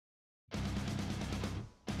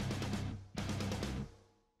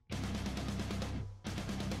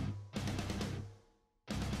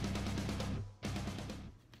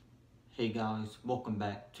Hey guys, welcome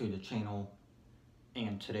back to the channel,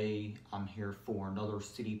 and today I'm here for another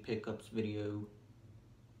city pickups video.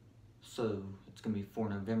 So it's gonna be for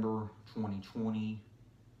November 2020,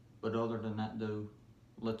 but other than that though,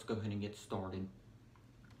 let's go ahead and get started.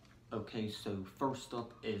 Okay, so first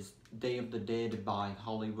up is Day of the Dead by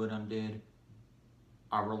Hollywood Undead.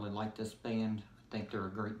 I really like this band. I think they're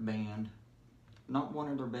a great band. Not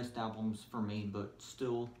one of their best albums for me, but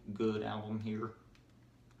still good album here.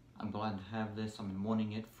 I'm glad to have this. I've been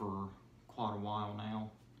wanting it for quite a while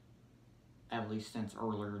now. At least since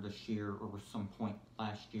earlier this year or some point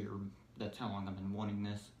last year. That's how long I've been wanting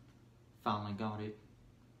this. Finally got it.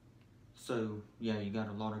 So yeah, you got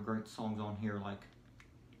a lot of great songs on here like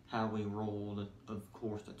How We Roll. Of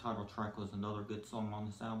course, the title track was another good song on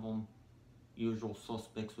this album. Usual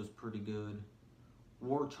Suspects was pretty good.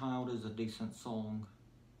 War Child is a decent song.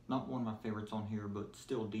 Not one of my favorites on here, but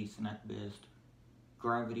still decent at best.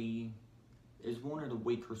 Gravity is one of the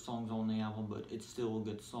weaker songs on the album, but it's still a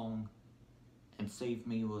good song. And Save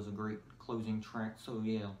Me was a great closing track. So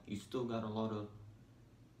yeah, you still got a lot of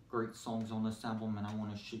great songs on this album, and I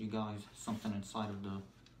want to show you guys something inside of the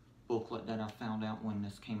booklet that I found out when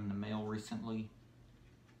this came in the mail recently.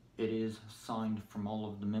 It is signed from all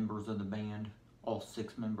of the members of the band, all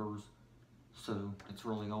 6 members. So it's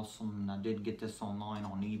really awesome, and I did get this online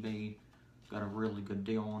on eBay. Got a really good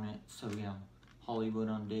deal on it. So yeah, Hollywood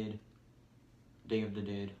Undead, Day of the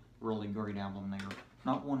Dead, really great album there.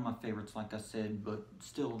 Not one of my favorites like I said, but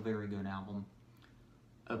still a very good album.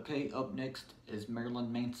 Okay, up next is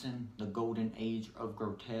Marilyn Manson, The Golden Age of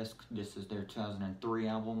Grotesque. This is their 2003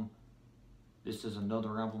 album. This is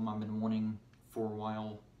another album I've been wanting for a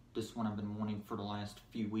while. This one I've been wanting for the last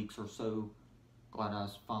few weeks or so. Glad I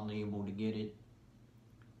was finally able to get it.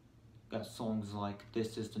 Got songs like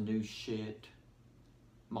This Is the New Shit,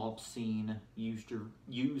 Mob Scene, Use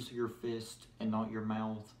Your Fist and Not Your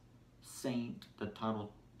Mouth, Saint, the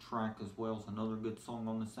title track as well is another good song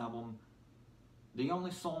on this album. The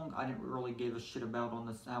only song I didn't really give a shit about on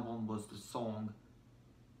this album was the song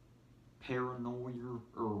Paranoia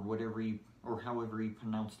or whatever however you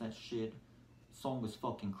pronounce that shit. The song was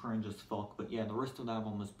fucking cringe as fuck, but yeah, the rest of the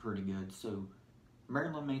album was pretty good. So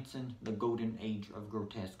Marilyn Manson, The Golden Age of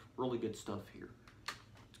Grotesque, really good stuff here.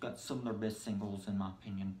 Got some of their best singles in my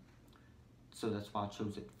opinion, so that's why I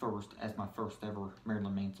chose it first as my first ever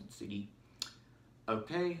Marilyn Manson CD.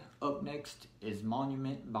 Okay, up next is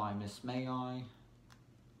Monument by Miss May I.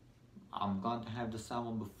 I'm glad to have this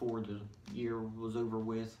album before the year was over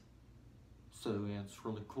with, so yeah, it's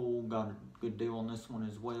really cool. Got a good deal on this one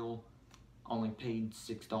as well. Only paid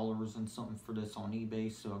 $6 and something for this on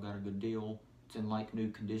eBay, so I got a good deal. It's in like new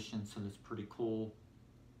condition, so that's pretty cool.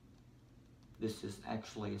 This is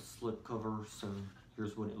actually a slip cover, so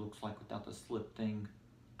here's what it looks like without the slip thing.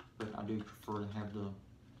 But I do prefer to have the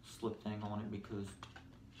slip thing on it because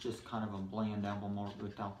it's just kind of a bland album art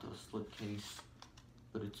without the slip case.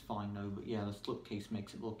 But it's fine though. But yeah, the slip case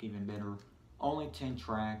makes it look even better. Only 10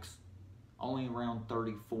 tracks, only around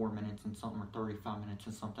 34 minutes and something, or 35 minutes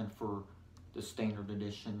and something for the standard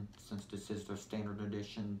edition, since this is their standard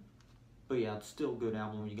edition. But yeah, it's still a good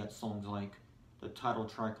album. You got songs like the title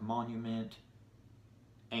track Monument,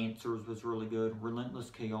 Answers was really good. Relentless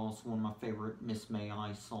Chaos, one of my favorite Miss May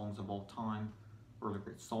I songs of all time. Really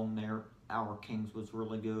great song there. Our Kings was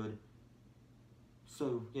really good.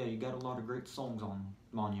 So yeah, you got a lot of great songs on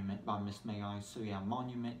Monument by Miss May I. So yeah,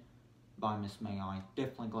 Monument by Miss May I.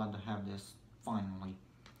 Definitely glad to have this finally.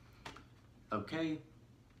 Okay,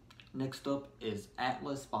 next up is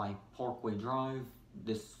Atlas by Parkway Drive.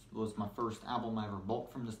 This was my first album I ever bought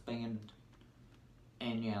from this band.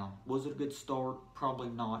 And yeah, was it a good start? Probably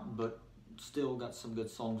not, but still got some good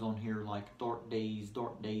songs on here like Dark Days.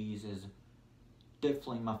 Dark Days is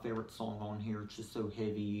definitely my favorite song on here. It's just so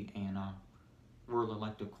heavy, and I really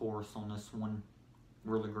like the chorus on this one.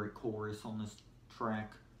 Really great chorus on this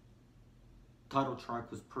track. Title track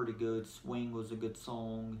was pretty good. Swing was a good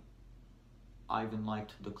song. I even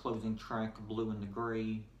liked the closing track, Blue and the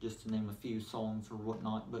Gray, just to name a few songs or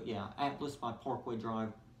whatnot. But yeah, Atlas by Parkway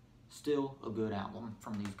Drive, still a good album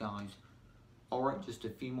from these guys. Alright, just a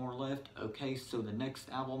few more left. Okay, so the next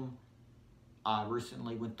album, I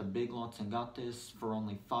recently went to Big Lots and got this for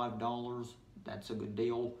only $5. That's a good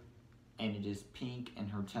deal. And it is Pink and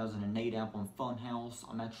her 2008 album Funhouse.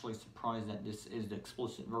 I'm actually surprised that this is the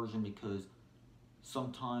explicit version because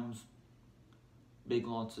sometimes Big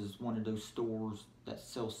Lots is one of those stores that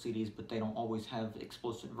sell CDs, but they don't always have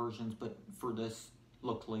explicit versions. But for this,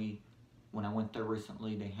 luckily, when I went there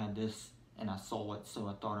recently, they had this, and I saw it, so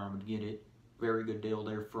I thought I would get it. Very good deal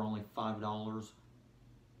there for only $5.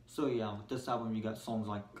 So yeah, with this album, you got songs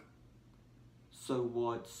like So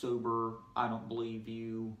What, Sober, I Don't Believe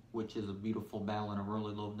You, which is a beautiful ballad. I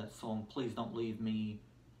really love that song. Please Don't Leave Me.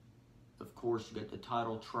 Of course, you get the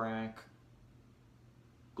title track.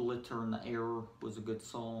 Glitter in the Air was a good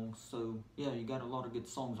song. So yeah, you got a lot of good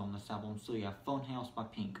songs on this album. So yeah, Funhouse by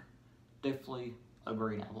Pink. Definitely a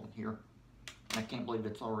great album here. And I can't believe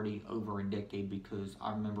it's already over a decade, because I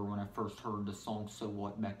remember when I first heard the song So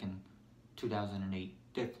What back in 2008.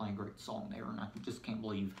 Definitely a great song there, and I just can't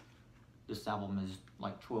believe this album is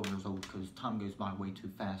like 12 years old, because time goes by way too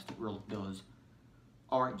fast. It really does.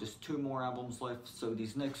 Alright, just 2 more albums left. So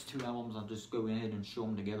these next 2 albums, I'll just go ahead and show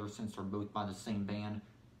them together since they're both by the same band.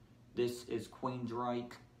 This is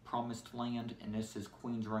Queensryche, Promised Land, and this is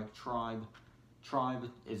Queensryche, Tribe. Tribe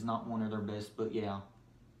is not one of their best, but yeah.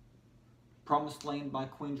 Promised Land by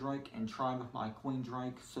Queensryche and Tribe by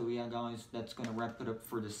Queensryche. So yeah, guys, that's going to wrap it up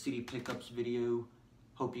for the City Pickups video.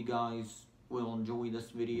 Hope you guys will enjoy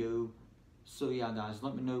this video. So yeah, guys,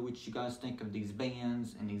 let me know what you guys think of these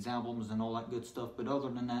bands and these albums and all that good stuff. But other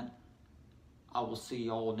than that, I will see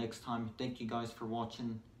y'all next time. Thank you guys for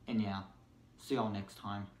watching, and yeah, see y'all next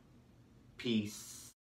time. Peace.